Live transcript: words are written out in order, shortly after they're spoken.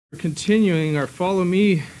We're continuing our Follow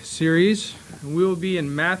Me series, and we will be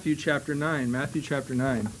in Matthew chapter 9. Matthew chapter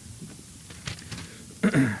 9.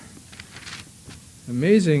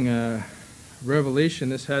 Amazing revelation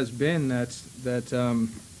this has been that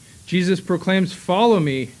Jesus proclaims, "Follow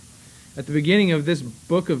me," at the beginning of this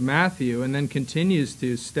book of Matthew, and then continues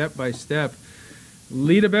to, step by step,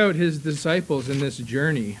 lead about his disciples in this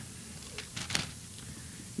journey.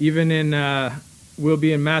 Even in we'll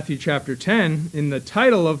be in Matthew chapter 10. In the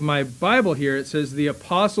title of my Bible here, it says, "The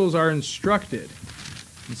apostles are instructed."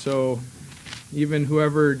 And so even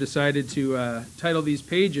whoever decided to title these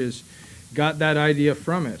pages got that idea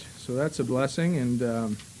from it. So that's a blessing.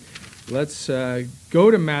 And let's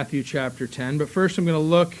go to Matthew chapter 10. But first I'm going to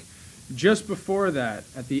look just before that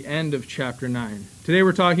at the end of chapter 9. Today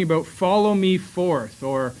we're talking about follow me forth,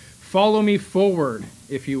 or follow me forward,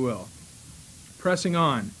 if you will. Pressing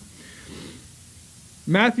on.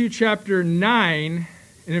 Matthew chapter 9,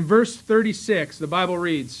 and in verse 36, the Bible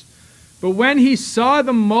reads, "But when he saw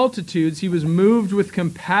the multitudes, he was moved with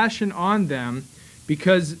compassion on them,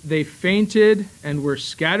 because they fainted and were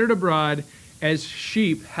scattered abroad as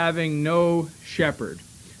sheep having no shepherd."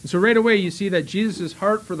 And so right away you see that Jesus'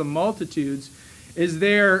 heart for the multitudes is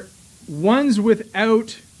they're ones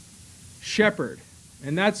without shepherd.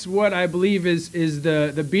 And that's what I believe is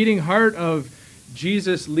the beating heart of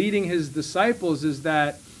Jesus leading his disciples, is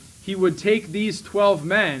that he would take these 12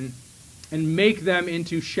 men and make them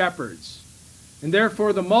into shepherds. And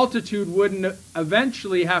therefore the multitude wouldn't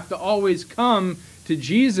eventually have to always come to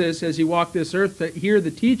Jesus as he walked this earth to hear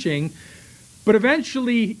the teaching, but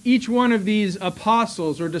eventually each one of these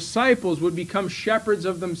apostles or disciples would become shepherds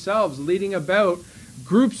of themselves, leading about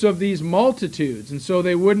groups of these multitudes. And so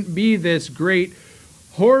they wouldn't be this great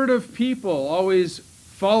horde of people always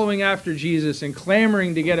following after Jesus and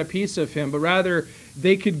clamoring to get a piece of him, but rather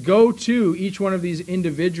they could go to each one of these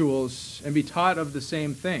individuals and be taught of the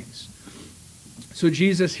same things. So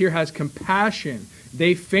Jesus here has compassion.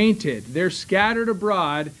 They fainted, they're scattered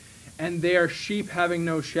abroad, and they are sheep having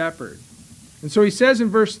no shepherd. And so he says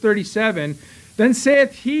in verse 37, "Then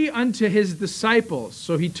saith he unto his disciples,"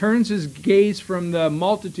 so he turns his gaze from the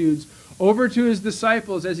multitudes over to his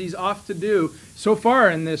disciples, as he's off to do so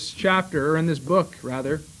far in this chapter, or in this book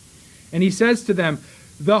rather. And he says to them,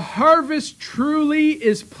 "The harvest truly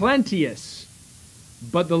is plenteous,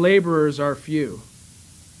 but the laborers are few.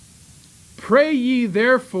 Pray ye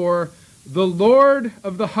therefore the Lord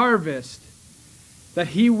of the harvest, that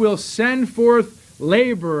he will send forth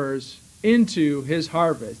laborers into his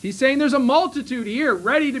harvest." He's saying there's a multitude here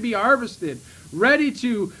ready to be harvested, ready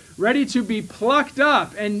to be plucked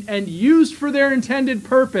up and used for their intended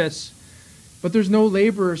purpose, but there's no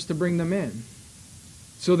laborers to bring them in.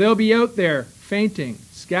 So they'll be out there fainting,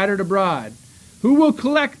 scattered abroad. Who will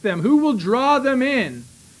collect them? Who will draw them in?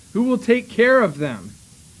 Who will take care of them?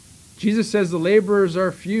 Jesus says the laborers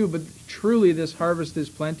are few, but truly this harvest is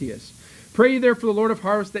plenteous. Pray ye therefore the Lord of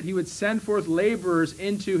harvest, that he would send forth laborers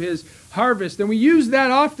into his harvest. And we use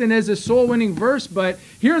that often as a soul-winning verse, but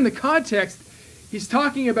here in the context, he's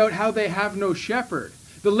talking about how they have no shepherd.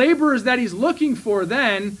 The laborers that he's looking for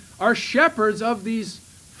then are shepherds of these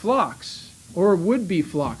flocks, or would-be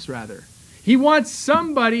flocks rather. He wants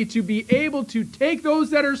somebody to be able to take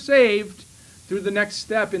those that are saved through the next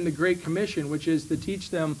step in the Great Commission, which is to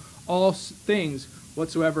teach them all things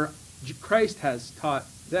whatsoever Christ has taught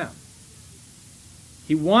them.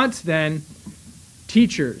 He wants then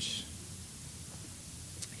teachers.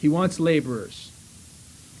 He wants laborers.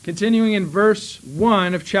 Continuing in verse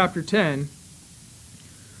 1 of chapter 10,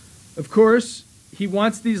 of course, he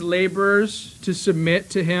wants these laborers to submit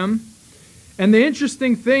to him. And the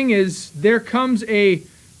interesting thing is, there comes a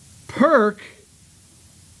perk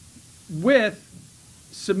with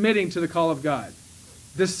submitting to the call of God.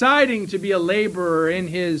 Deciding to be a laborer in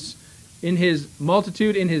his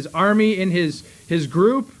multitude, in his army, in his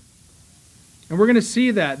group. And we're going to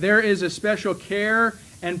see that there is a special care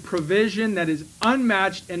and provision that is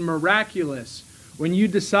unmatched and miraculous when you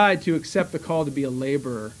decide to accept the call to be a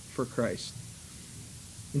laborer for Christ.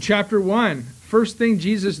 In chapter 1, first thing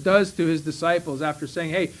Jesus does to his disciples after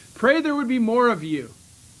saying, "Hey, pray there would be more of you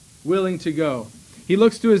willing to go." He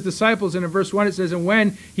looks to his disciples, and in verse 1 it says, "And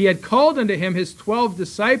when he had called unto him his 12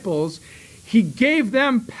 disciples, he gave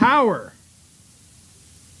them power."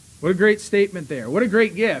 What a great statement there. What a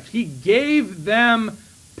great gift. He gave them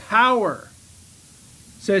power.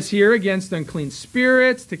 It says here, against unclean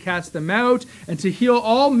spirits, to cast them out, and to heal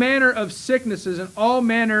all manner of sicknesses and all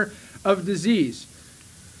manner of disease.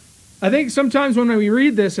 I think sometimes when we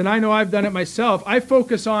read this, and I know I've done it myself, I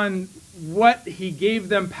focus on what he gave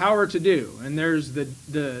them power to do. And there's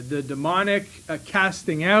the demonic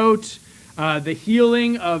casting out, the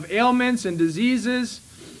healing of ailments and diseases.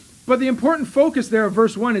 But the important focus there of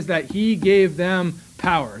verse 1 is that he gave them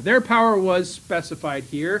power. Their power was specified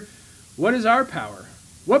here. What is our power?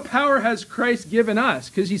 What power has Christ given us?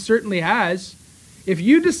 Because he certainly has. If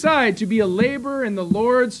you decide to be a laborer in the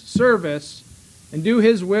Lord's service and do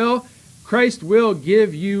his will, Christ will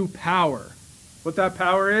give you power. What that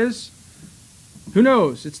power is, who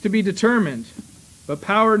knows? It's to be determined, but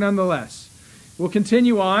power nonetheless. We'll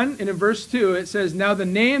continue on, and in verse 2 it says, now the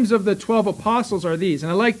names of the 12 apostles are these.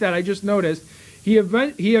 And I like that. I just noticed he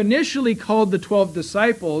initially called the 12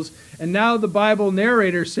 disciples, and now the Bible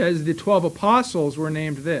narrator says the 12 apostles were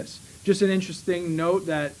named this. Just an interesting note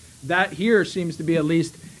that here seems to be at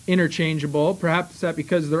least interchangeable. Perhaps that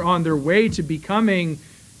because they're on their way to becoming,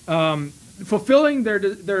 fulfilling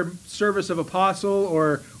their service of apostle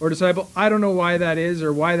or disciple. I don't know why that is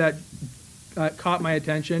or why that caught my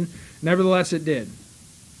attention. Nevertheless, it did.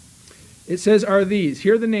 It says, are these.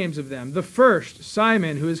 Here are the names of them. The first,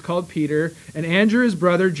 Simon, who is called Peter, and Andrew his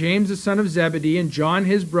brother, James the son of Zebedee, and John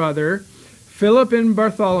his brother, Philip and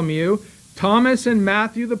Bartholomew, Thomas and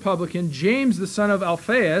Matthew the publican, James the son of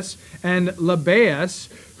Alphaeus, and Lebbaeus,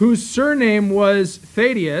 whose surname was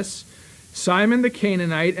Thaddeus, Simon the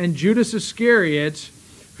Canaanite, and Judas Iscariot,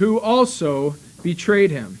 who also betrayed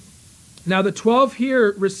him. Now the 12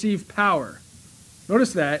 here receive power.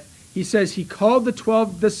 Notice that. He says he called the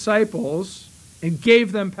 12 disciples and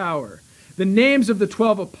gave them power. The names of the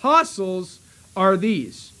 12 apostles are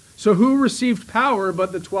these. So who received power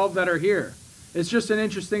but the 12 that are here? It's just an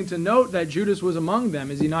interesting to note that Judas was among them.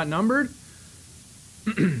 Is he not numbered?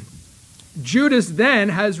 Judas then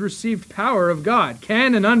has received power of God.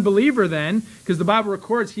 Can an unbeliever then, because the Bible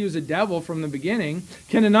records he was a devil from the beginning,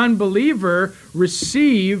 can an unbeliever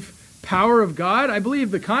receive power of God? I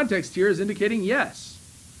believe the context here is indicating yes.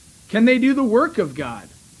 Can they do the work of God?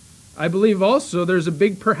 I believe also there's a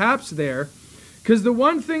big perhaps there, because the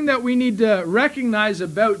one thing that we need to recognize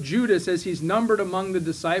about Judas as he's numbered among the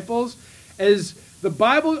disciples is the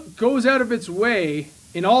Bible goes out of its way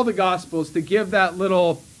in all the Gospels to give that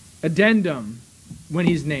little addendum when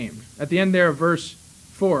he's named. At the end there of verse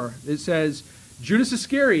 4, it says, Judas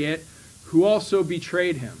Iscariot, who also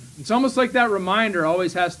betrayed him. It's almost like that reminder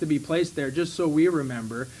always has to be placed there just so we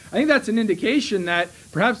remember. I think that's an indication that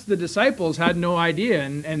perhaps the disciples had no idea,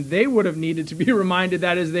 and they would have needed to be reminded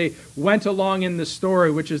that as they went along in the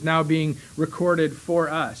story, which is now being recorded for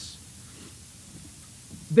us.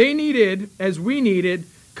 They needed, as we needed,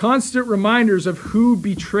 constant reminders of who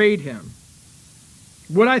betrayed him.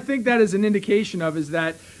 What I think that is an indication of is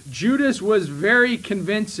that Judas was very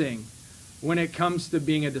convincing when it comes to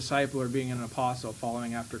being a disciple or being an apostle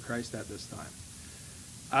following after Christ at this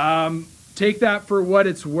time. Take that for what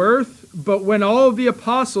it's worth, but when all of the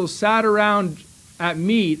apostles sat around at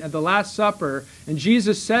meat at the Last Supper, and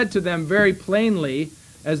Jesus said to them very plainly,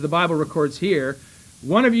 as the Bible records here,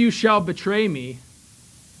 one of you shall betray me,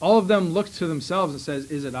 all of them looked to themselves and says,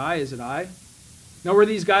 is it I? Is it I? Now, were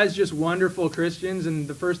these guys just wonderful Christians, and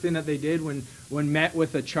the first thing that they did when met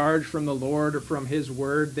with a charge from the Lord or from his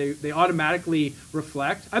word, they automatically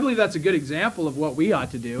reflect? I believe that's a good example of what we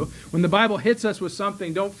ought to do. When the Bible hits us with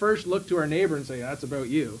something, don't first look to our neighbor and say, that's about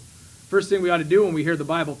you. First thing we ought to do when we hear the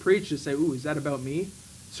Bible preached is say, ooh, is that about me?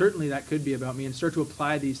 Certainly that could be about me, and start to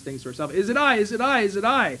apply these things to ourselves. Is it I? Is it I? Is it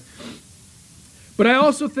I? But I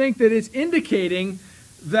also think that it's indicating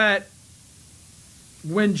that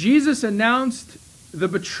when Jesus announced the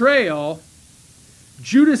betrayal,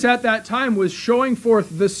 Judas at that time was showing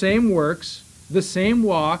forth the same works, the same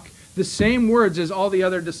walk, the same words as all the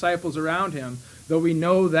other disciples around him, though we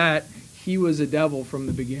know that he was a devil from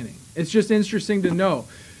the beginning. It's just interesting to know.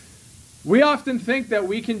 We often think that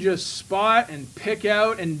we can just spot and pick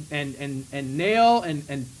out and nail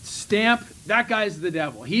and stamp, that guy's the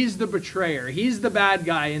devil. He's the betrayer. He's the bad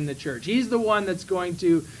guy in the church. He's the one that's going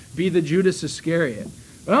to be the Judas Iscariot.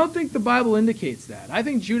 But I don't think the Bible indicates that. I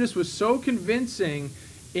think Judas was so convincing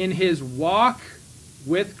in his walk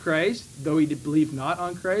with Christ, though he believed not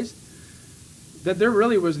on Christ, that there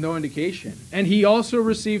really was no indication. And he also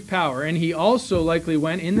received power, and he also likely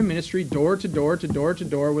went in the ministry door to door to door to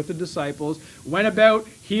door with the disciples, went about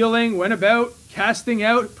healing, went about casting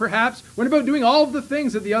out perhaps, went about doing all of the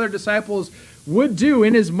things that the other disciples would do,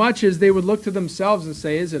 in as much as they would look to themselves and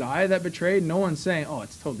say, is it I that betrayed? No one's saying, oh,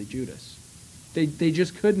 it's totally Judas. They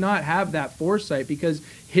just could not have that foresight because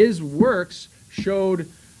his works showed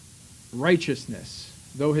righteousness,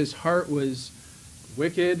 though his heart was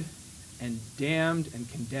wicked and damned and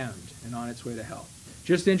condemned and on its way to hell.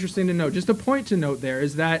 Just interesting to note. Just a point to note there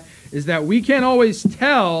is that we can't always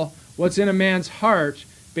tell what's in a man's heart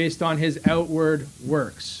based on his outward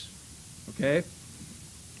works. Okay?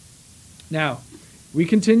 Now, we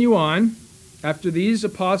continue on. After these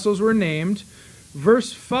apostles were named,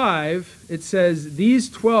 verse 5, it says, "These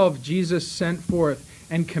 12 Jesus sent forth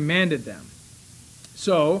and commanded them."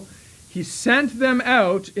 So, he sent them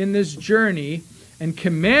out in this journey and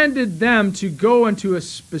commanded them to go into a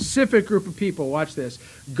specific group of people. Watch this.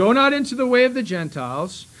 "Go not into the way of the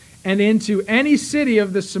Gentiles, and into any city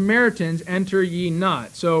of the Samaritans enter ye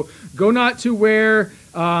not." So go not to where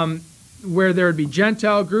there would be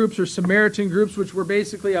Gentile groups or Samaritan groups, which were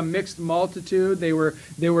basically a mixed multitude. They were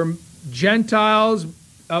Gentiles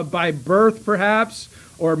by birth, perhaps,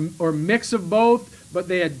 or mix of both, but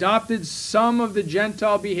they adopted some of the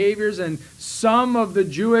Gentile behaviors and some of the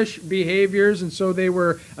Jewish behaviors, and so they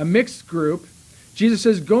were a mixed group. Jesus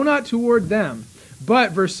says, "Go not toward them,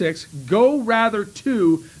 but," verse 6, "go rather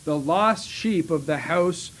to the lost sheep of the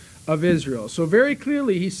house of Israel." So very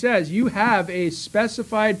clearly he says you have a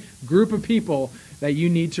specified group of people that you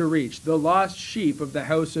need to reach, the lost sheep of the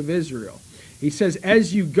house of Israel. He says,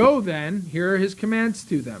 "As you go then," here are his commands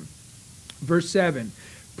to them. Verse 7,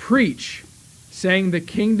 "Preach, saying the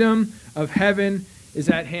kingdom of heaven is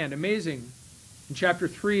at hand." Amazing. In chapter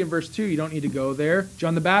 3 and verse 2, you don't need to go there.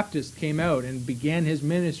 John the Baptist came out and began his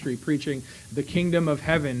ministry preaching the kingdom of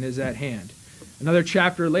heaven is at hand. Another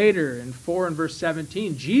chapter later, in 4 and verse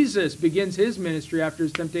 17, Jesus begins his ministry after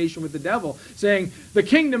his temptation with the devil, saying, "The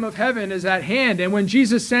kingdom of heaven is at hand." And when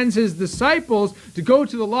Jesus sends his disciples to go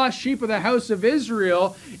to the lost sheep of the house of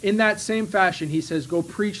Israel, in that same fashion, he says, "Go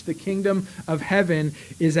preach the kingdom of heaven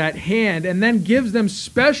is at hand," and then gives them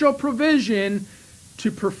special provision to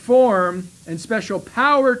perform and special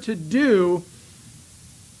power to do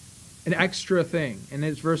an extra thing. And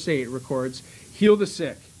as verse 8 records, "Heal the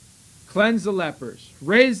sick, cleanse the lepers,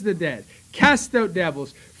 raise the dead, cast out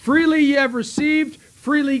devils. Freely ye have received,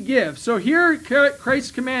 freely give." So here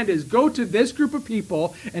Christ's command is, go to this group of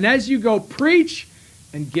people, and as you go, preach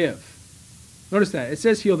and give. Notice that. It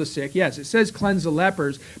says heal the sick. Yes, it says cleanse the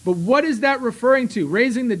lepers. But what is that referring to?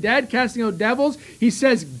 Raising the dead, casting out devils? He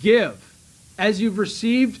says give. As you've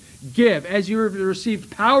received, give. As you have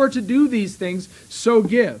received power to do these things, so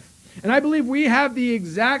give. And I believe we have the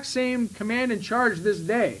exact same command and charge this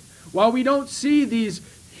day. While we don't see these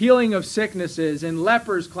healing of sicknesses and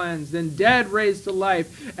lepers cleansed and dead raised to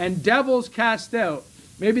life and devils cast out,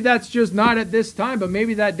 maybe that's just not at this time, but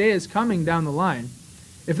maybe that day is coming down the line.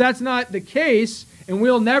 If that's not the case, and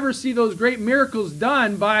we'll never see those great miracles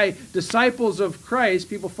done by disciples of Christ,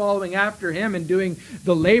 people following after him and doing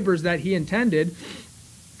the labors that he intended,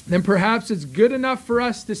 then perhaps it's good enough for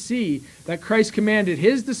us to see that Christ commanded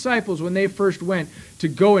his disciples when they first went to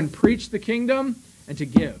go and preach the kingdom and to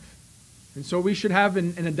give. And so we should have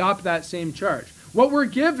and adopt that same charge. What we're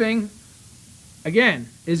giving, again,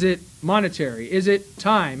 is it monetary? Is it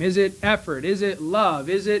time? Is it effort? Is it love?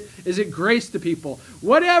 Is it grace to people?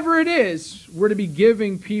 Whatever it is, we're to be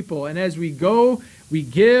giving people. And as we go, we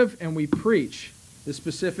give and we preach the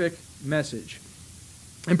specific message.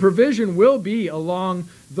 And provision will be along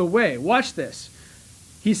the way. Watch this.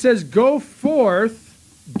 He says, "Go forth,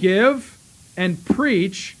 give, and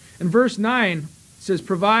preach." In verse 9, it says,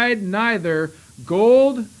 "Provide neither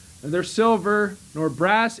gold, nor silver, nor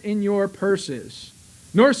brass in your purses,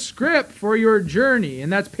 nor scrip for your journey,"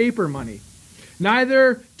 and that's paper money,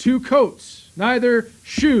 "neither 2 coats, neither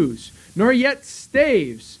shoes, nor yet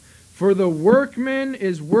staves, for the workman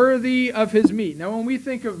is worthy of his meat." Now, when we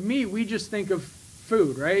think of meat, we just think of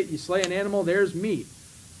food, right? You slay an animal, there's meat.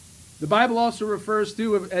 The Bible also refers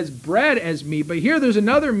to as bread as meat, but here there's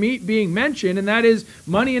another meat being mentioned, and that is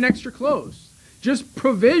money and extra clothes. Just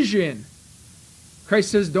provision. Christ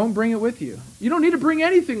says, don't bring it with you. You don't need to bring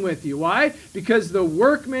anything with you. Why? Because the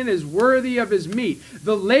workman is worthy of his meat.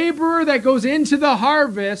 The laborer that goes into the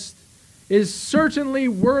harvest is certainly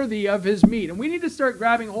worthy of his meat. And we need to start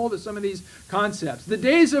grabbing hold of some of these concepts. The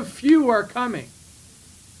days of few are coming.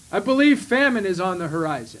 I believe famine is on the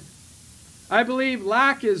horizon. I believe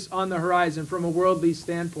lack is on the horizon from a worldly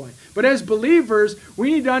standpoint. But as believers,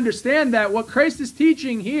 we need to understand that what Christ is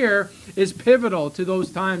teaching here is pivotal to those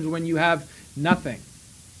times when you have nothing.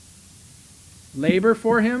 Labor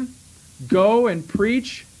for him, go and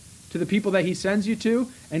preach to the people that he sends you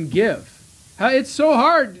to, and give. It's so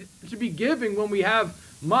hard to be giving when we have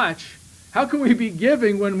much. How can we be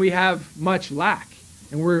giving when we have much lack?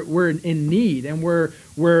 And we're in need, and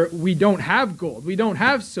we don't have gold, we don't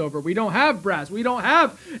have silver, we don't have brass, we don't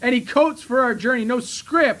have any coats for our journey, no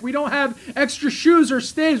scrip, we don't have extra shoes or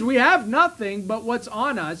staves, we have nothing but what's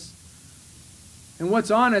on us. and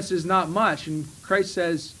what's on us is not much. And Christ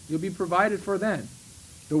says, you'll be provided for then.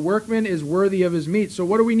 The workman is worthy of his meat. So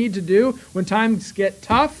what do we need to do when times get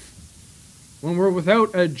tough? When we're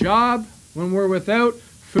without a job, when we're without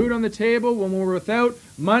food on the table, when we're without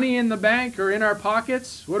money in the bank or in our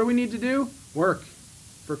pockets, what do we need to do? Work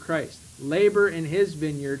for Christ. Labor in his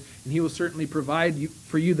vineyard, and he will certainly provide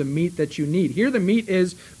for you the meat that you need. Here the meat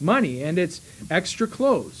is money, and it's extra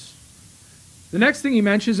clothes. The next thing he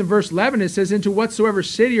mentions in verse 11, it says, into whatsoever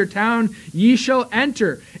city or town ye shall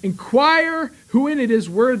enter, inquire who in it is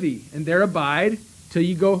worthy, and there abide till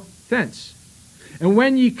ye go thence. And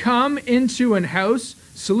when ye come into an house,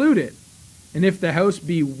 salute it. And if the house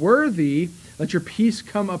be worthy, let your peace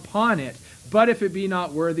come upon it. But if it be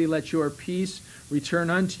not worthy, let your peace return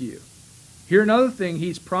unto you. Here another thing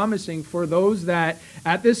he's promising for those that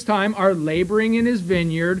at this time are laboring in his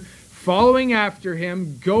vineyard, following after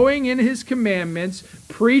him, going in his commandments,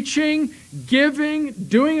 preaching, giving,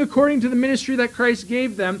 doing according to the ministry that Christ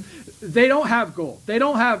gave them. They don't have gold. They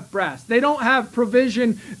don't have brass. They don't have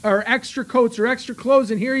provision or extra coats or extra clothes.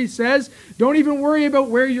 And here he says, don't even worry about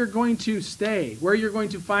where you're going to stay, where you're going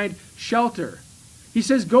to find shelter. He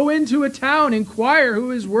says, go into a town, inquire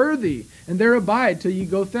who is worthy, and there abide till you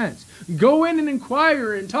go thence. Go in and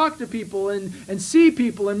inquire and talk to people and see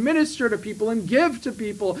people and minister to people and give to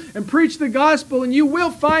people and preach the gospel, and you will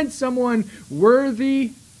find someone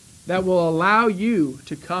worthy that will allow you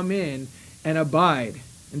to come in and abide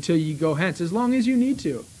until you go hence, as long as you need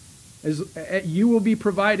to. You will be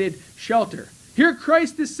provided shelter. Here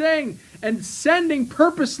Christ is saying and sending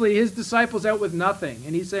purposely his disciples out with nothing.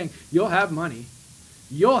 And he's saying, you'll have money.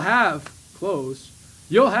 You'll have clothes.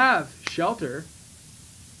 You'll have shelter.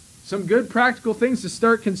 Some good practical things to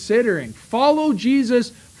start considering. Follow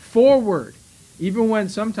Jesus forward, even when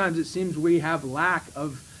sometimes it seems we have lack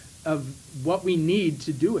of what we need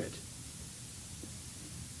to do it.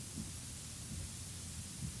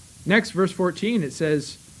 Next, verse 14, it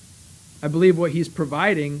says, I believe what he's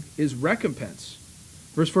providing is recompense.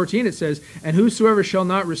 Verse 14, it says, and whosoever shall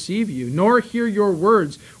not receive you, nor hear your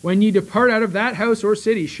words, when ye depart out of that house or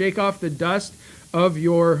city, shake off the dust of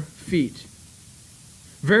your feet.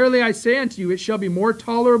 Verily I say unto you, it shall be more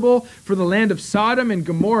tolerable for the land of Sodom and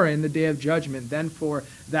Gomorrah in the day of judgment than for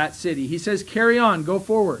that city. He says, carry on, go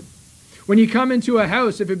forward. When you come into a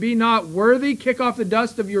house, if it be not worthy, kick off the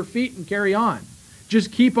dust of your feet and carry on.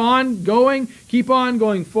 Just keep on going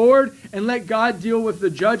forward, and let God deal with the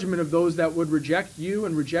judgment of those that would reject you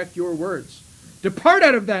and reject your words. Depart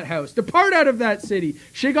out of that house. Depart out of that city.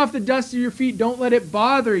 Shake off the dust of your feet. Don't let it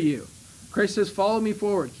bother you. Christ says, follow me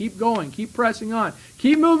forward. Keep going. Keep pressing on.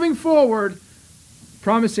 Keep moving forward,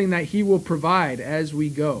 promising that he will provide as we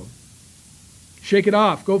go. Shake it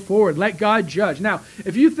off. Go forward. Let God judge. Now,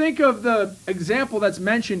 if you think of the example that's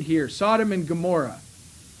mentioned here, Sodom and Gomorrah,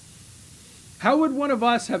 how would one of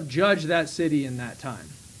us have judged that city in that time?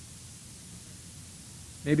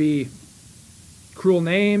 Maybe cruel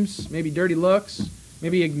names, maybe dirty looks,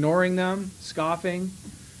 maybe ignoring them, scoffing.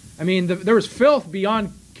 I mean, there was filth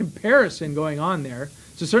beyond comparison going on there.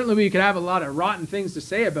 So certainly we could have a lot of rotten things to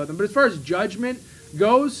say about them. But as far as judgment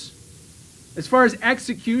goes, as far as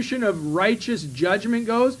execution of righteous judgment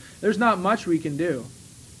goes, there's not much we can do.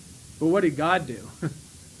 But what did God do?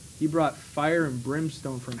 He brought fire and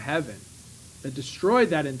brimstone from heaven that destroyed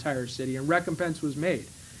that entire city, and recompense was made.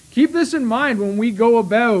 Keep this in mind when we go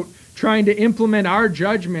about trying to implement our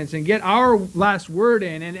judgments and get our last word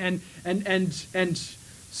in and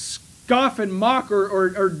scoff and mock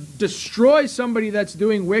or destroy somebody that's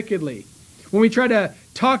doing wickedly. When we try to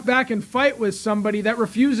talk back and fight with somebody that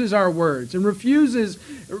refuses our words and refuses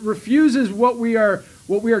what we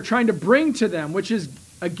are trying to bring to them, which is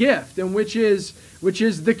a gift and which is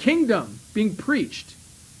the kingdom being preached.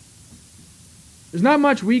 There's not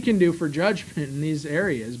much we can do for judgment in these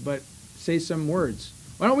areas, but say some words.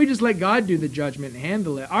 Why don't we just let God do the judgment and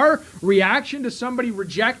handle it? Our reaction to somebody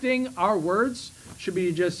rejecting our words should be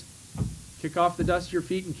to just kick off the dust of your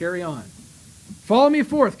feet and carry on. Follow me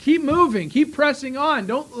forth. Keep moving. Keep pressing on.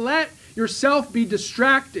 Don't let yourself be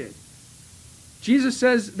distracted. Jesus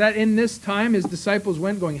says that in this time his disciples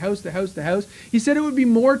went going house to house to house. He said it would be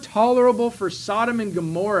more tolerable for Sodom and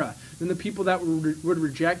Gomorrah than the people that would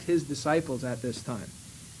reject his disciples at this time.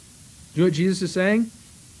 Do you know what Jesus is saying?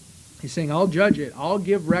 He's saying, I'll judge it. I'll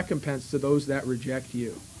give recompense to those that reject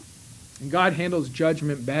you. And God handles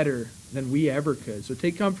judgment better than we ever could. So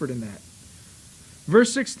take comfort in that.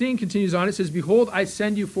 Verse 16 continues on. It says, behold, I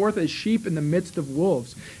send you forth as sheep in the midst of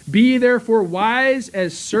wolves. Be ye therefore wise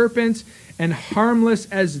as serpents and harmless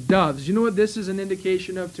as doves. You know what this is an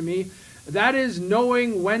indication of to me? That is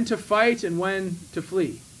knowing when to fight and when to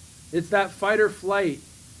flee. It's that fight or flight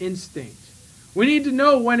instinct. We need to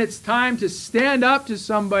know when it's time to stand up to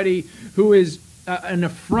somebody who is an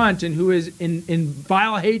affront and who is in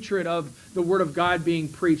vile hatred of the word of God being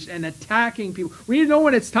preached and attacking people. We need to know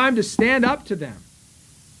when it's time to stand up to them.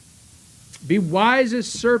 Be wise as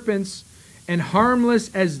serpents and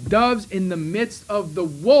harmless as doves in the midst of the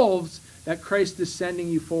wolves that Christ is sending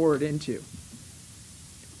you forward into.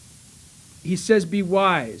 He says be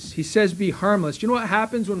wise. He says be harmless. Do you know what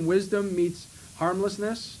happens when wisdom meets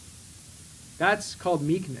harmlessness? That's called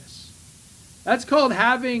meekness. That's called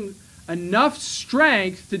having enough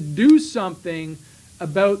strength to do something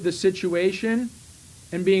about the situation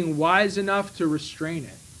and being wise enough to restrain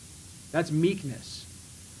it. That's meekness.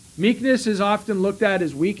 Meekness is often looked at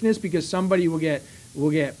as weakness because somebody will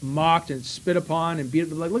get mocked and spit upon and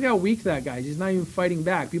beat. Like, look how weak that guy is. He's not even fighting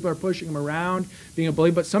back. People are pushing him around, being a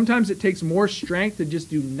bully. But sometimes it takes more strength to just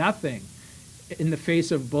do nothing in the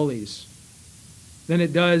face of bullies than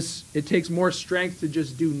it does. It takes more strength to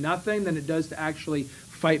just do nothing than it does to actually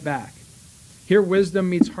fight back. Here, wisdom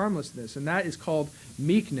meets harmlessness, and that is called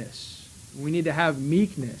meekness. We need to have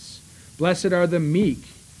meekness. Blessed are the meek,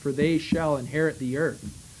 for they shall inherit the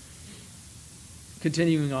earth.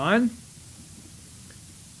 Continuing on,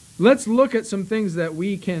 let's look at some things that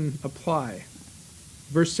we can apply.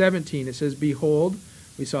 Verse 17, it says, behold,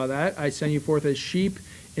 we saw that, I send you forth as sheep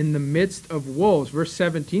in the midst of wolves. Verse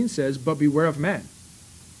 17 says, but beware of men.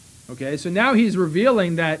 Okay, so now he's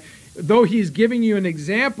revealing that though he's giving you an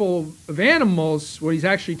example of animals, what he's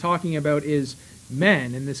actually talking about is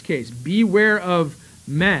men in this case. Beware of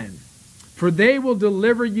men, for they will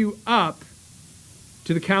deliver you up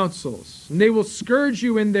to the councils, and they will scourge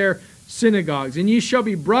you in their synagogues, and ye shall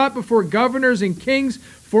be brought before governors and kings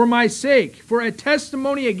for my sake, for a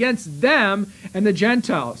testimony against them and the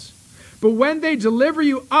Gentiles. But when they deliver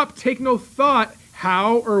you up, take no thought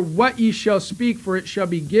how or what ye shall speak, for it shall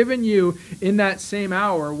be given you in that same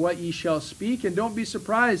hour what ye shall speak. And don't be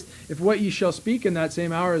surprised if what ye shall speak in that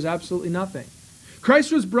same hour is absolutely nothing.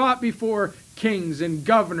 Christ was brought before kings and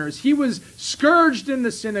governors. He was scourged in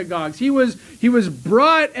the synagogues. He was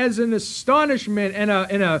brought as an astonishment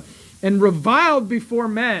and reviled before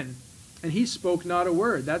men. And he spoke not a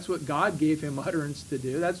word. That's what God gave him utterance to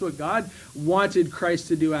do. That's what God wanted Christ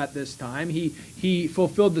to do at this time. He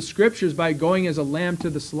fulfilled the scriptures by going as a lamb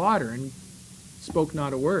to the slaughter and spoke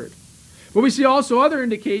not a word. But we see also other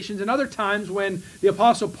indications and other times when the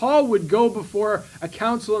Apostle Paul would go before a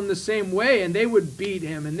council in the same way, and they would beat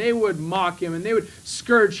him, and they would mock him, and they would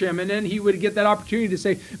scourge him, and then he would get that opportunity to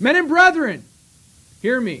say, men and brethren,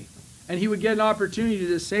 hear me. And he would get an opportunity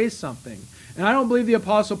to say something. And I don't believe the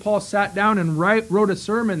Apostle Paul sat down and wrote a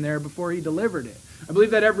sermon there before he delivered it. I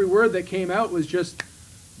believe that every word that came out was just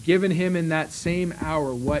given him in that same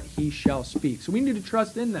hour what he shall speak. So we need to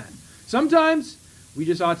trust in that. Sometimes we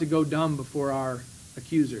just ought to go dumb before our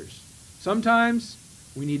accusers. Sometimes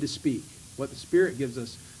we need to speak what the Spirit gives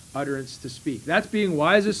us utterance to speak. That's being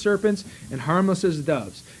wise as serpents and harmless as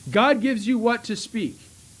doves. God gives you what to speak.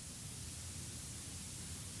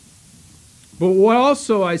 But what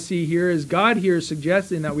also I see here is God here is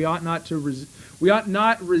suggesting that we ought not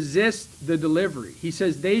resist the delivery. He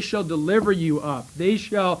says, they shall deliver you up. They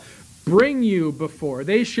shall bring you before.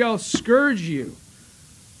 They shall scourge you.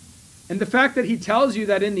 And the fact that he tells you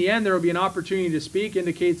that in the end there will be an opportunity to speak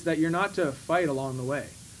indicates that you're not to fight along the way.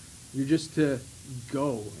 You're just to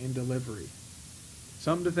go in delivery.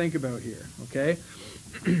 Something to think about here, okay?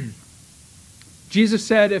 Jesus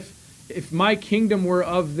said, if my kingdom were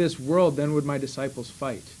of this world, then would my disciples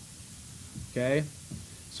fight. Okay?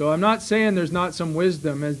 So I'm not saying there's not some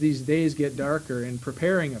wisdom as these days get darker in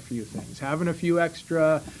preparing a few things. Having a few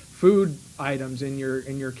extra food items in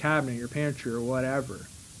your cabinet, your pantry, or whatever.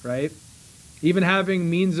 Right? Even having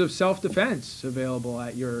means of self-defense available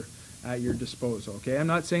at your disposal. Okay? I'm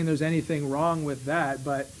not saying there's anything wrong with that,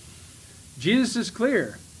 but Jesus is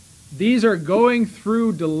clear. These are going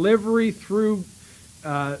through delivery, through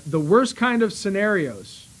the worst kind of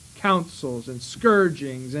scenarios, councils and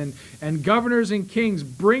scourgings and governors and kings,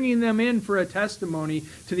 bringing them in for a testimony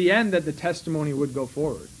to the end that the testimony would go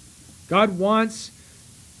forward. God wants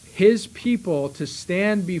his people to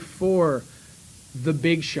stand before the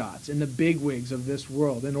big shots and the big wigs of this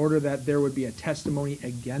world in order that there would be a testimony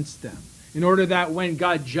against them. In order that when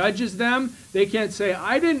God judges them, they can't say,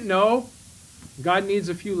 I didn't know. God needs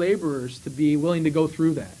a few laborers to be willing to go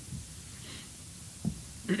through that.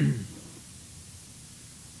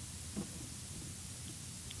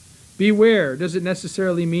 Beware doesn't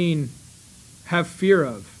necessarily mean have fear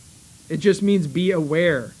of. It just means be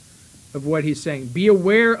aware. of what he's saying. Be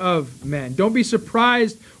aware of men. Don't be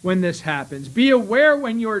surprised when this happens. Be aware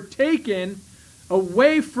when you're taken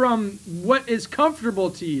away from what is comfortable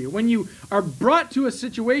to you, when you are brought to a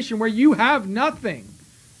situation where you have nothing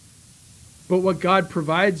but what God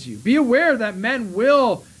provides you. Be aware that men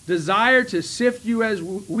will desire to sift you as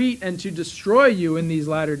wheat and to destroy you in these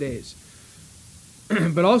latter days.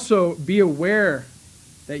 But also be aware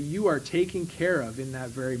that you are taken care of in that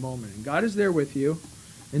very moment. And God is there with you.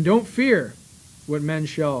 And don't fear what men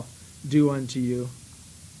shall do unto you.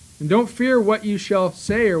 And don't fear what you shall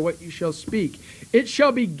say or what you shall speak. It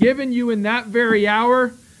shall be given you in that very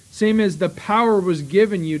hour, same as the power was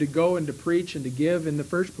given you to go and to preach and to give in the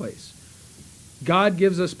first place. God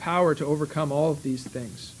gives us power to overcome all of these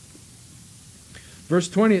things. Verse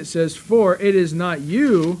 20, it says, "For it is not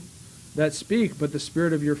you that speak, but the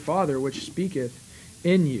Spirit of your Father which speaketh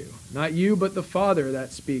in you." Not you, but the Father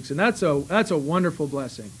that speaks. And that's a wonderful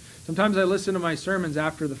blessing. Sometimes I listen to my sermons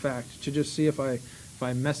after the fact to just see if I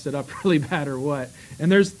messed it up really bad or what.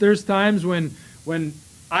 And there's times when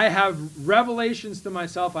I have revelations to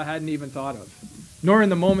myself I hadn't even thought of. Nor in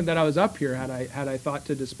the moment that I was up here had I thought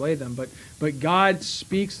to display them. But God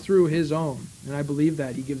speaks through his own. And I believe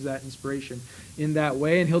that. He gives that inspiration in that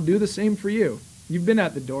way. And he'll do the same for you. You've been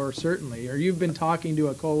at the door, certainly. Or you've been talking to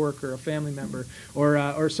a coworker, a family member,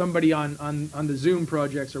 or somebody on the Zoom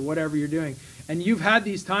projects or whatever you're doing. And you've had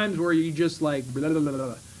these times where you just like, blah, blah, blah,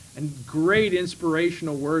 blah, and great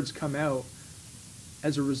inspirational words come out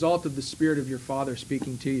as a result of the Spirit of your Father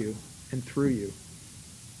speaking to you and through you.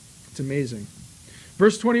 It's amazing.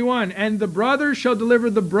 Verse 21, "And the brother shall deliver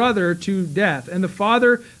the brother to death, and the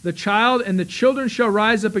father the child, and the children shall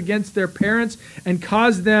rise up against their parents and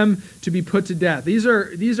cause them to be put to death." These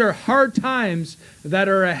are hard times that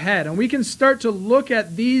are ahead. And we can start to look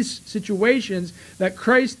at these situations that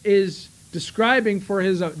Christ is describing for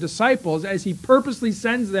his disciples as he purposely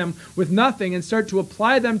sends them with nothing and start to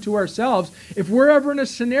apply them to ourselves if we're ever in a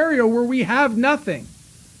scenario where we have nothing.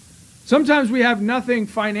 Sometimes we have nothing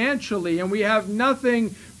financially, and we have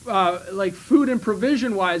nothing like food and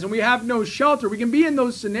provision-wise, and we have no shelter. We can be in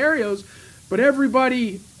those scenarios, but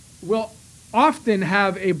everybody will often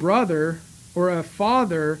have a brother or a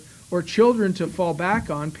father or children to fall back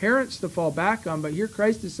on, parents to fall back on. But here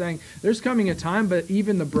Christ is saying there's coming a time, but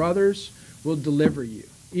even the brothers will deliver you.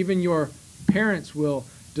 Even your parents will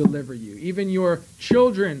deliver you. Even your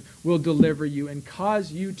children will deliver you and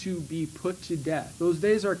cause you to be put to death. Those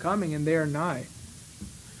days are coming, and they are nigh.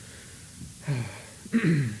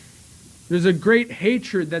 There's a great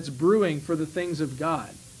hatred that's brewing for the things of God.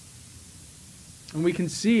 And we can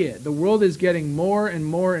see it. The world is getting more and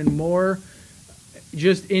more and more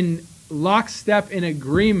just in lockstep, in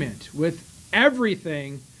agreement with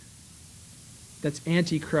everything that's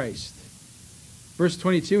anti-Christ. Verse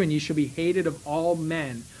 22, "And ye shall be hated of all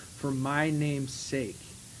men for my name's sake.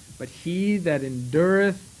 But he that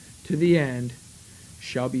endureth to the end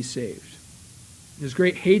shall be saved." There's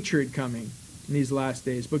great hatred coming in these last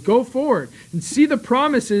days. But go forward and see the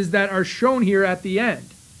promises that are shown here at the end.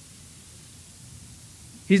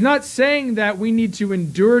 He's not saying that we need to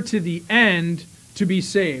endure to the end to be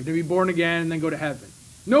saved, to be born again and then go to heaven.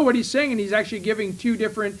 No, what he's saying, and he's actually giving two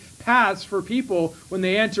different paths for people when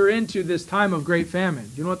they enter into this time of great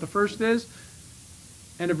famine. You know what the first is?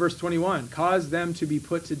 End of verse 21. "Cause them to be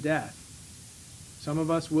put to death." Some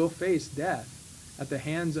of us will face death at the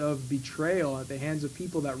hands of betrayal, at the hands of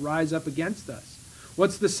people that rise up against us.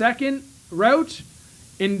 What's the second route?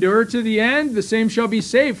 Endure to the end. The same shall be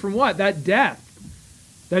saved from what? That death.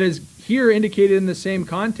 That is here indicated in the same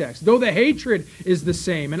context. "Though the hatred is the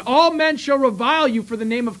same, and all men shall revile you for the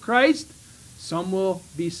name of Christ, some will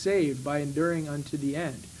be saved by enduring unto the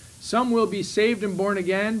end." Some will be saved and born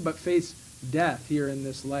again, but face death here in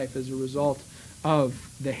this life as a result of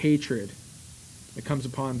the hatred that comes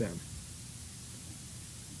upon them.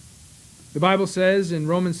 The Bible says in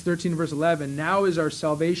Romans 13 verse 11, "Now is our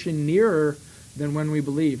salvation nearer than when we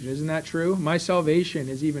believed." Isn't that true? My salvation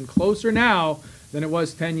is even closer now than it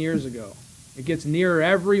was 10 years ago. It gets nearer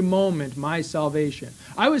every moment, my salvation.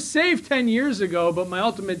 I was saved 10 years ago, but my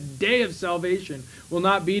ultimate day of salvation will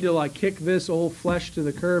not be till I kick this old flesh to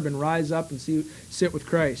the curb and rise up and sit with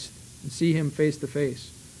Christ and see him face to face.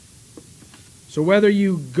 So whether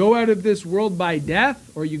you go out of this world by death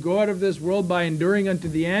or you go out of this world by enduring unto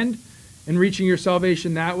the end and reaching your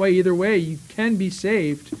salvation that way, either way, you can be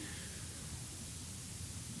saved.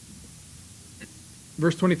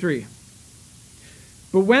 Verse 23.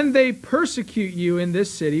 "But when they persecute you in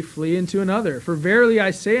this city, flee into another. For verily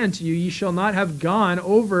I say unto you, ye shall not have gone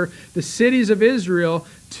over the cities of Israel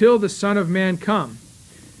till the Son of Man come."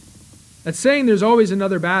 That's saying there's always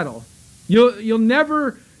another battle. You'll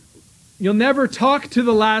never talk to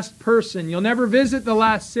the last person. You'll never visit the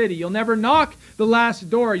last city. You'll never knock the last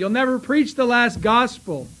door. You'll never preach the last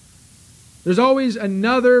gospel. There's always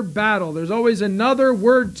another battle. There's always another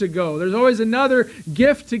word to go. There's always another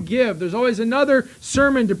gift to give. There's always another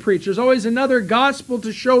sermon to preach. There's always another gospel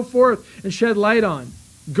to show forth and shed light on.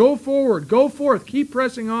 Go forward. Go forth. Keep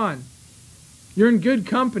pressing on. You're in good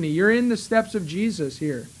company. You're in the steps of Jesus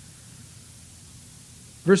here.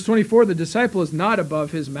 Verse 24, the disciple is not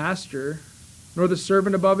above his master, nor the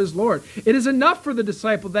servant above his Lord. It is enough for the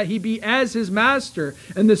disciple that he be as his master,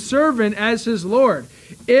 and the servant as his Lord.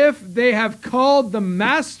 If they have called the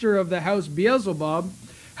master of the house Beelzebub,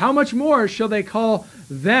 how much more shall they call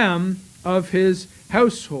them of his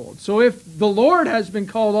household? So if the Lord has been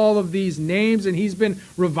called all of these names, and he's been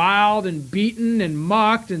reviled and beaten and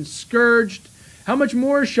mocked and scourged, how much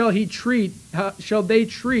more shall they treat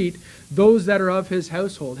those that are of his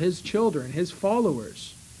household, his children, his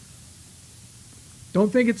followers?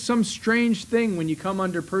 Don't think it's some strange thing when you come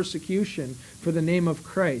under persecution for the name of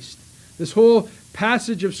Christ. This whole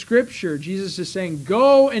passage of Scripture, Jesus is saying,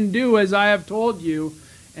 go and do as I have told you,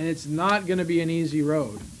 and it's not going to be an easy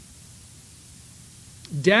road.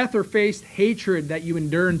 Death or face hatred that you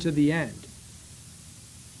endure unto the end.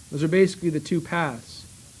 Those are basically the two paths.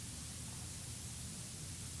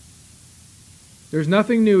 There's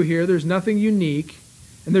nothing new here. There's nothing unique.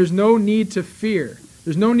 And there's no need to fear.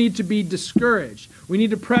 There's no need to be discouraged. We need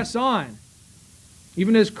to press on.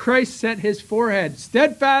 Even as Christ set his forehead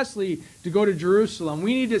steadfastly to go to Jerusalem,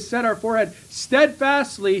 we need to set our forehead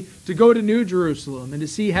steadfastly to go to New Jerusalem and to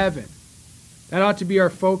see heaven. That ought to be our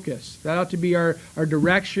focus. That ought to be our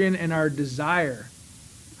direction and our desire.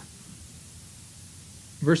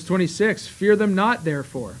 Verse 26, fear them not,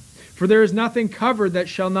 therefore. For there is nothing covered that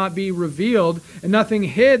shall not be revealed, and nothing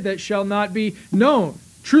hid that shall not be known.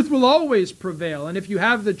 Truth will always prevail. And if you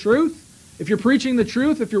have the truth, if you're preaching the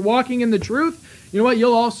truth, if you're walking in the truth, you know what?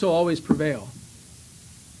 You'll also always prevail.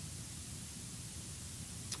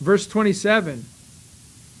 Verse 27,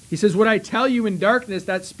 he says, what I tell you in darkness,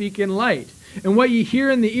 that speak in light. And what ye hear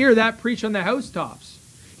in the ear, that preach on the housetops.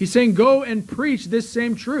 He's saying, go and preach this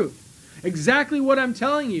same truth. Exactly what I'm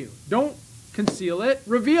telling you. Don't conceal it,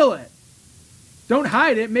 reveal it. Don't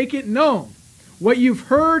hide it, make it known. What you've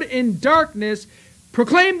heard in darkness,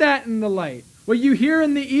 proclaim that in the light. What you hear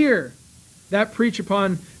in the ear, that preach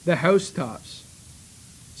upon the housetops.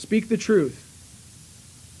 Speak the truth.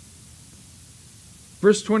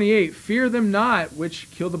 Verse 28, fear them not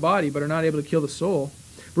which kill the body, but are not able to kill the soul.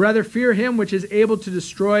 But rather fear him which is able to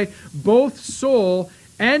destroy both soul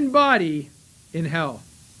and body in hell.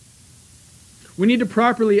 We need to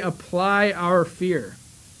properly apply our fear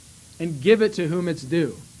and give it to whom it's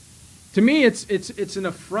due. To me, it's an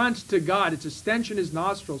affront to God. It's a stench in his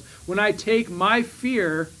nostrils when I take my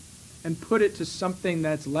fear and put it to something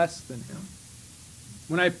that's less than him.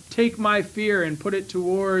 When I take my fear and put it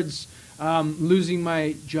towards losing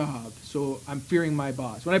my job, so I'm fearing my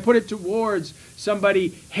boss. When I put it towards somebody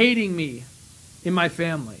hating me in my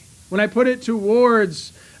family. When I put it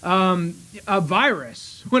towards a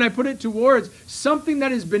virus. When I put it towards something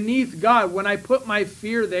that is beneath God. When I put my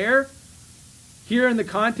fear there, here in the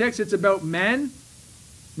context, it's about men.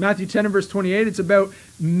 Matthew 10 and verse 28, it's about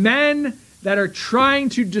men that are trying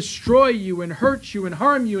to destroy you and hurt you and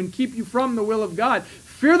harm you and keep you from the will of God.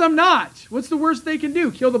 Fear them not. What's the worst they can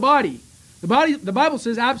do? Kill the body. The Bible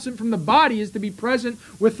says absent from the body is to be present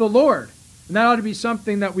with the Lord. And that ought to be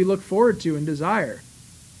something that we look forward to and desire.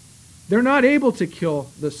 They're not able to kill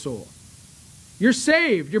the soul. You're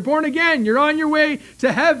saved. You're born again. You're on your way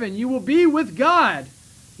to heaven. You will be with God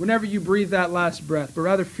whenever you breathe that last breath. But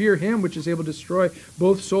rather fear him which is able to destroy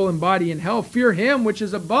both soul and body in hell. Fear him which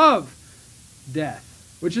is above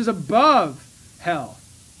death, which is above hell.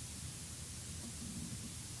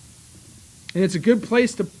 And it's a good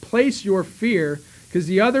place to place your fear, because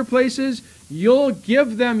the other places, you'll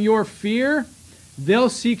give them your fear, they'll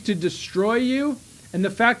seek to destroy you, and the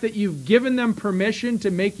fact that you've given them permission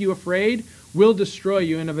to make you afraid will destroy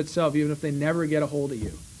you in of itself, even if they never get a hold of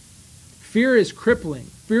you. Fear is crippling.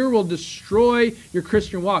 Fear will destroy your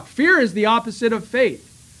Christian walk. Fear is the opposite of faith.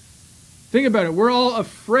 Think about it. We're all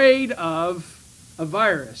afraid of a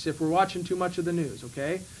virus if we're watching too much of the news,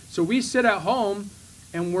 okay? So we sit at home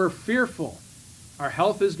and we're fearful. Our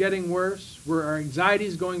health is getting worse. Our anxiety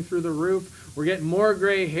is going through the roof. We're getting more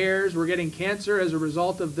gray hairs. We're getting cancer as a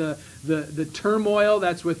result of the turmoil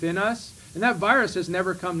that's within us. And that virus has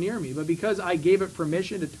never come near me. But because I gave it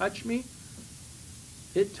permission to touch me,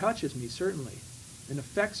 it touches me, certainly, and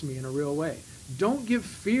affects me in a real way. Don't give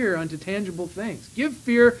fear unto tangible things. Give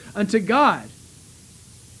fear unto God.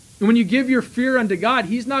 And when you give your fear unto God,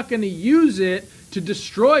 he's not going to use it to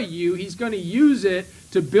destroy you. He's going to use it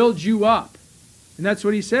to build you up. And that's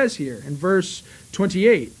what he says here in verse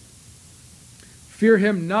 28. Fear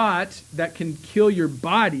him not that can kill your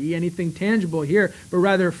body, anything tangible here, but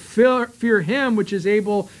rather fear him which is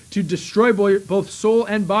able to destroy both soul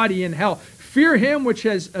and body in hell. Fear him which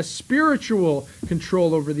has a spiritual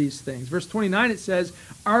control over these things. Verse 29, it says,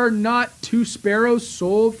 are not 2 sparrows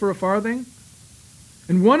sold for a farthing?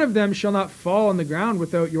 And one of them shall not fall on the ground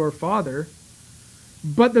without your Father.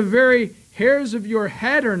 But the very hairs of your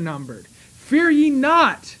head are numbered. Fear ye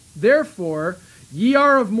not, therefore, ye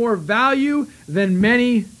are of more value than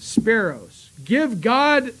many sparrows. Give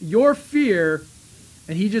God your fear,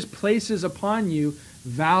 and he just places upon you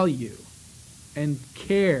value and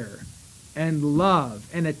care and love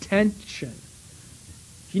and attention.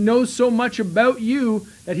 He knows so much about you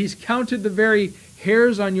that he's counted the very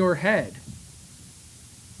hairs on your head.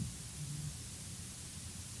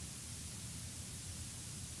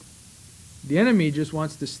 The enemy just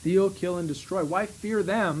wants to steal, kill, and destroy. Why fear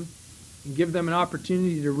them and give them an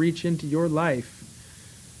opportunity to reach into your life?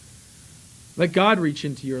 Let God reach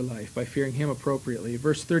into your life by fearing him appropriately.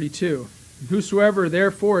 Verse 32, whosoever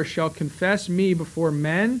therefore shall confess me before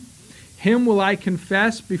men, him will I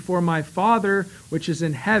confess before my Father which is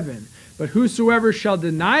in heaven. But whosoever shall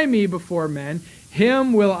deny me before men,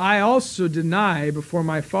 him will I also deny before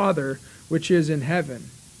my Father which is in heaven.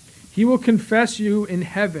 He will confess you in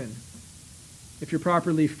heaven if you're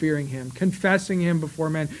properly fearing him, confessing him before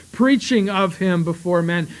men, preaching of him before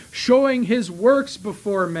men, showing his works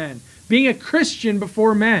before men, being a Christian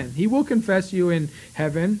before men. He will confess you in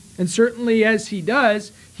heaven, and certainly as he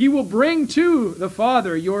does, he will bring to the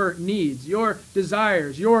Father your needs, your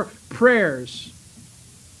desires, your prayers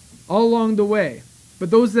all along the way. But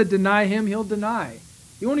those that deny him, he'll deny.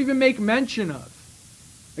 He won't even make mention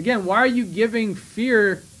of. Again, why are you giving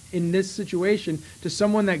fear in this situation to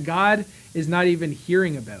someone that God is not even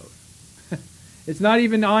hearing about? It's not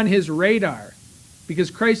even on his radar, because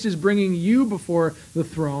Christ is bringing you before the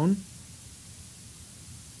throne.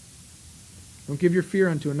 Don't give your fear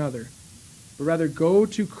unto another, but rather go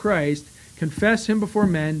to Christ, confess him before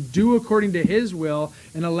men, do according to his will,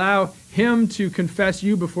 and allow him to confess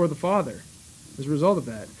you before the Father as a result of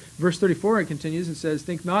that. Verse 34, it continues and says,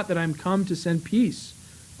 think not that I am come to send peace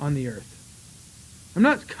on the earth. I'm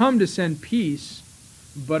not come to send peace,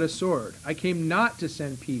 but a sword. I came not to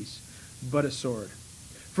send peace, but a sword.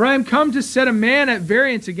 For I am come to set a man at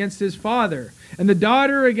variance against his father, and the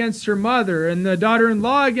daughter against her mother, and the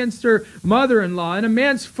daughter-in-law against her mother-in-law. And a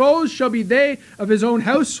man's foes shall be they of his own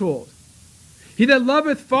household. He that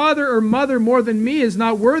loveth father or mother more than me is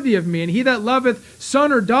not worthy of me, and he that loveth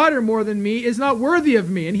son or daughter more than me is not worthy of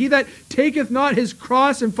me, and he that taketh not his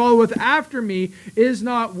cross and followeth after me is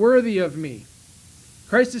not worthy of me.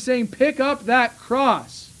 Christ is saying, pick up that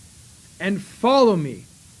cross and follow me.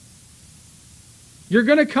 You're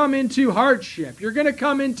going to come into hardship. You're going to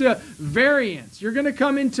come into variance. You're going to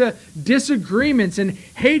come into disagreements and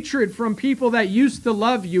hatred from people that used to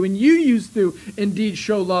love you and you used to indeed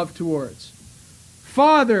show love towards.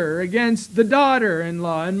 Father against the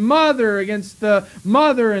daughter-in-law, and mother against the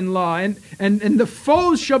mother-in-law, and the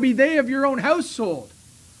foes shall be they of your own household.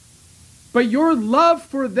 But your love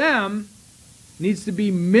for them needs to be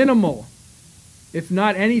minimal, if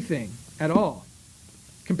not anything at all.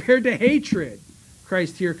 Compared to hatred,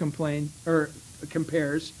 Christ here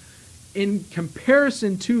compares, in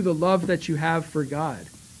comparison to the love that you have for God.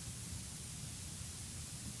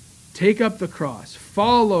 Take up the cross.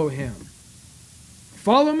 Follow him.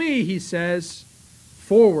 Follow me, he says,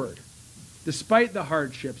 forward. Despite the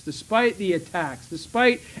hardships, despite the attacks,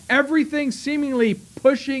 despite everything seemingly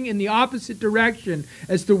pushing in the opposite direction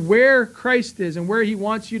as to where Christ is and where he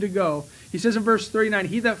wants you to go. He says in verse 39,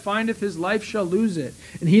 he that findeth his life shall lose it,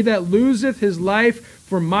 and he that loseth his life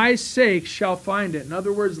for my sake shall find it. In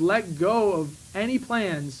other words, let go of any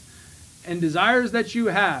plans and desires that you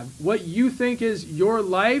have. What you think is your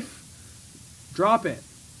life, drop it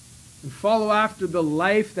and follow after the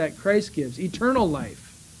life that Christ gives, eternal life.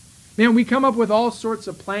 Man, we come up with all sorts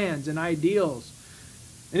of plans and ideals.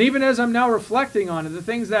 And even as I'm now reflecting on it, the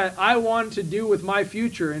things that I want to do with my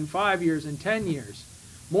future in 5 years and 10 years,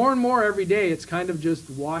 more and more every day, it's kind of just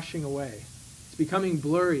washing away. It's becoming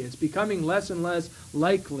blurry. It's becoming less and less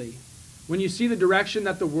likely. When you see the direction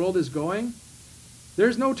that the world is going,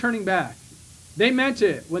 there's no turning back. They meant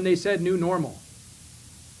it when they said new normal.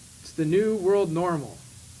 It's the new world normal.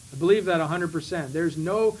 I believe that 100%. There's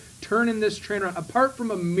no turning this train around. Apart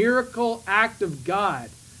from a miracle act of God,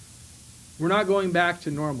 we're not going back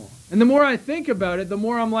to normal. And the more I think about it, the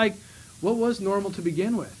more I'm like, what was normal to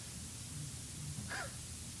begin with?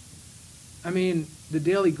 I mean, the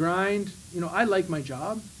daily grind, I like my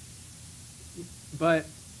job, but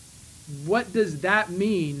what does that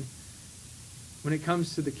mean when it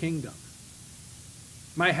comes to the kingdom?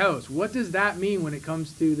 My house, what does that mean when it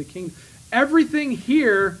comes to the kingdom? Everything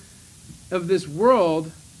here of this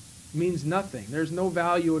world means nothing. There's no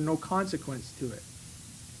value and no consequence to it.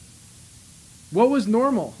 What was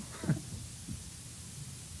normal?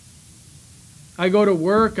 I go to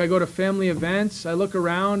work, I go to family events, I look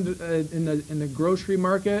around in the grocery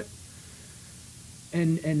market,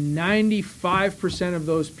 and 95% of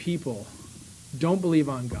those people don't believe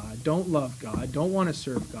on God, don't love God, don't want to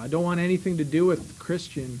serve God, don't want anything to do with the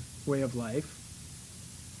Christian way of life.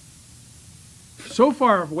 So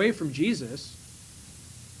far away from Jesus.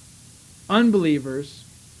 Unbelievers.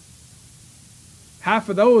 Half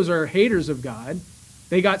of those are haters of God.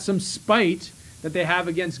 They got some spite that they have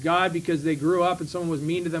against God because they grew up and someone was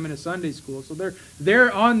mean to them in a Sunday school. So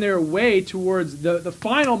they're on their way towards the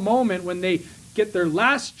final moment when they get their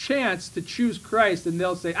last chance to choose Christ, and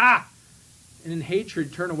they'll say, and in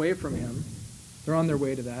hatred turn away from him. They're on their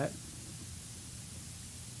way to that.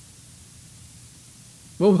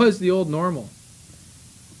 What was the old normal?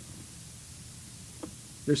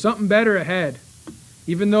 There's something better ahead.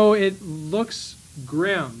 Even though it looks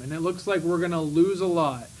grim and it looks like we're going to lose a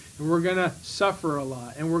lot and we're going to suffer a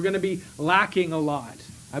lot and we're going to be lacking a lot.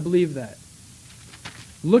 I believe that.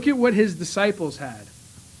 Look at what his disciples had.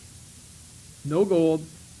 No gold,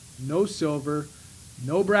 no silver,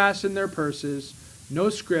 no brass in their purses, no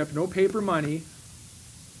scrip, no paper money.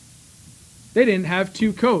 They didn't have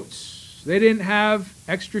 2 coats. They didn't have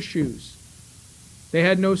extra shoes. They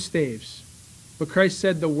had no staves. But Christ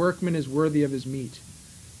said the workman is worthy of his meat.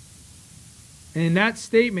 And in that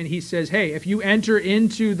statement, he says, hey, if you enter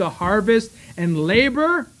into the harvest and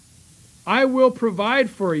labor, I will provide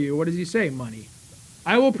for you. What does he say? Money.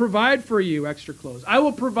 I will provide for you extra clothes. I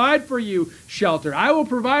will provide for you shelter. I will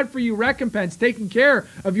provide for you recompense, taking care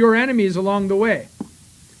of your enemies along the way.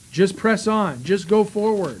 Just press on. Just go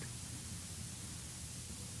forward.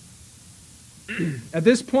 At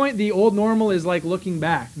this point, the old normal is like looking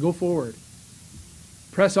back. Go forward.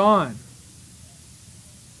 Press on.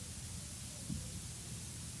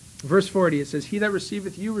 Verse 40, it says, he that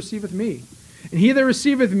receiveth you receiveth me. And he that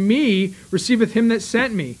receiveth me receiveth him that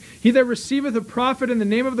sent me. He that receiveth a prophet in the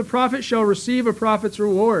name of the prophet shall receive a prophet's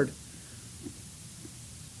reward.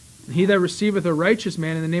 And he that receiveth a righteous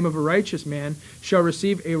man in the name of a righteous man shall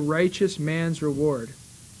receive a righteous man's reward.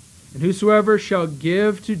 And whosoever shall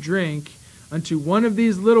give to drink unto one of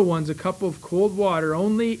these little ones a cup of cold water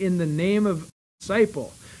only in the name of a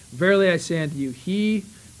disciple, verily I say unto you, he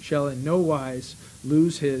shall in no wise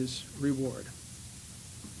lose his reward.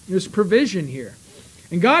 There's provision here.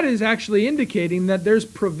 And God is actually indicating that there's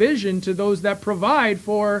provision to those that provide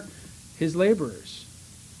for his laborers.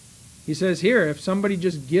 He says here, if somebody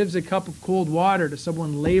just gives a cup of cold water to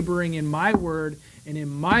someone laboring in my word and in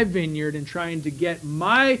my vineyard and trying to get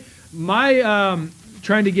my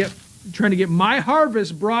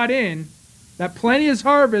harvest brought in, that plenteous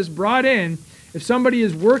harvest brought in, if somebody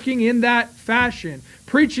is working in that fashion,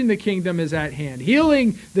 preaching the kingdom is at hand,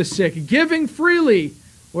 healing the sick, giving freely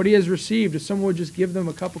what he has received, if someone would just give them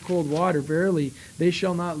a cup of cold water, verily they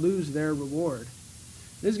shall not lose their reward.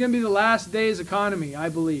 This is going to be the last days economy, I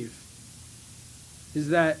believe, is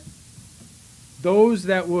that those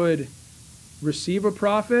that would receive a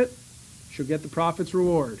prophet shall get the prophet's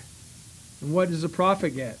reward. And what does a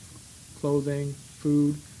prophet get? Clothing,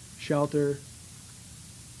 food, shelter,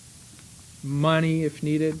 money if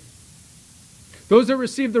needed. Those that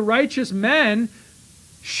receive the righteous men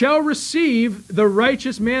shall receive the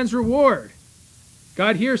righteous man's reward.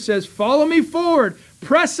 God here says, follow me forward,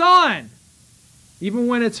 press on, even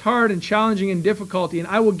when it's hard and challenging and difficulty, and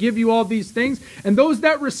I will give you all these things. And those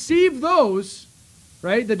that receive those,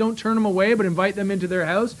 right, that don't turn them away but invite them into their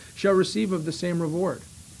house, shall receive of the same reward.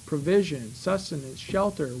 Provision, sustenance,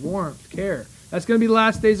 shelter, warmth, care. That's going to be the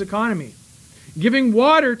last days economy. Giving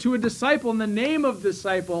water to a disciple in the name of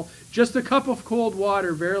disciple, just a cup of cold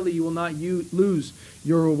water, verily you will not lose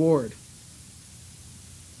your reward.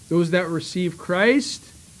 Those that receive Christ,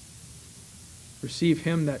 receive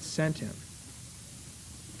him that sent him.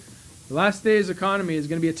 The last days economy is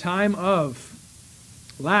going to be a time of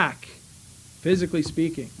lack, physically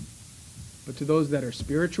speaking. But to those that are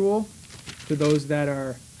spiritual, to those that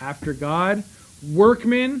are after God,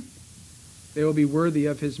 workmen, they will be worthy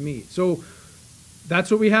of his meat. So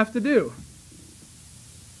that's what we have to do.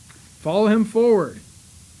 Follow him forward.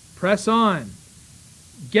 Press on.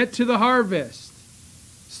 Get to the harvest.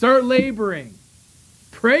 Start laboring.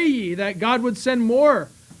 Pray ye that God would send more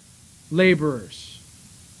laborers.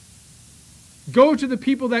 Go to the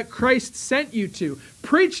people that Christ sent you to.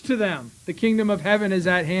 Preach to them. The kingdom of heaven is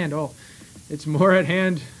at hand. Oh, it's more at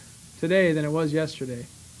hand today than it was yesterday.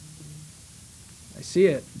 I see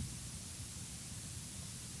it.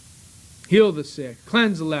 Heal the sick,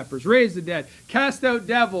 cleanse the lepers, raise the dead, cast out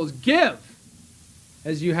devils, give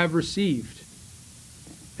as you have received.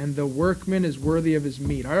 And the workman is worthy of his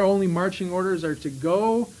meat. Our only marching orders are to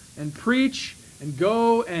go and preach and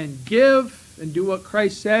go and give and do what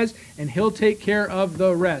Christ says, and he'll take care of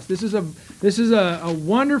the rest. This is a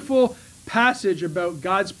wonderful passage about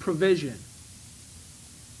God's provision.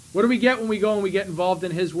 What do we get when we go and we get involved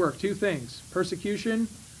in his work? Two things: persecution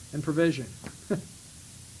and provision.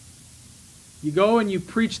 You go and you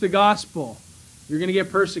preach the gospel, you're going to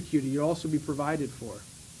get persecuted. You'll also be provided for.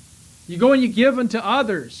 You go and you give unto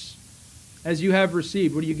others as you have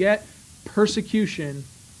received. What do you get? Persecution,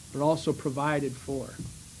 but also provided for.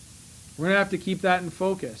 We're going to have to keep that in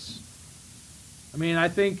focus. I mean, I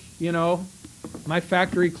think, my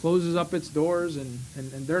factory closes up its doors and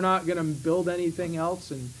they're not going to build anything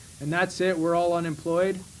else and that's it. We're all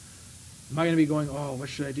unemployed. Am I going to be going, oh, what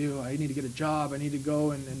should I do? I need to get a job. I need to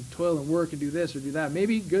go and toil and work and do this or do that.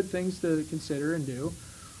 Maybe good things to consider and do.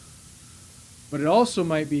 But it also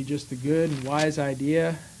might be just a good and wise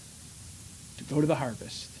idea to go to the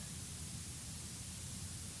harvest.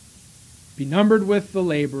 Be numbered with the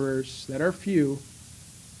laborers that are few,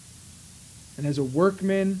 and as a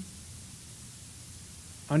workman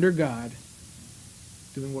under God,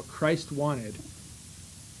 doing what Christ wanted,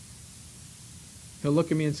 he'll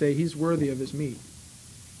look at me and say, he's worthy of his meat.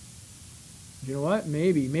 You know what?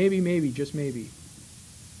 Maybe, just maybe,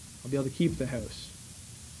 I'll be able to keep the house.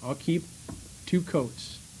 I'll keep 2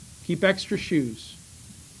 coats, keep extra shoes,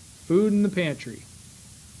 food in the pantry.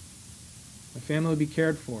 My family will be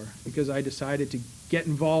cared for because I decided to get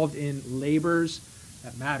involved in labors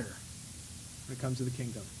that matter when it comes to the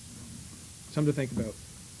kingdom. Something to think about.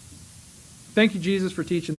 Thank you, Jesus, for teaching.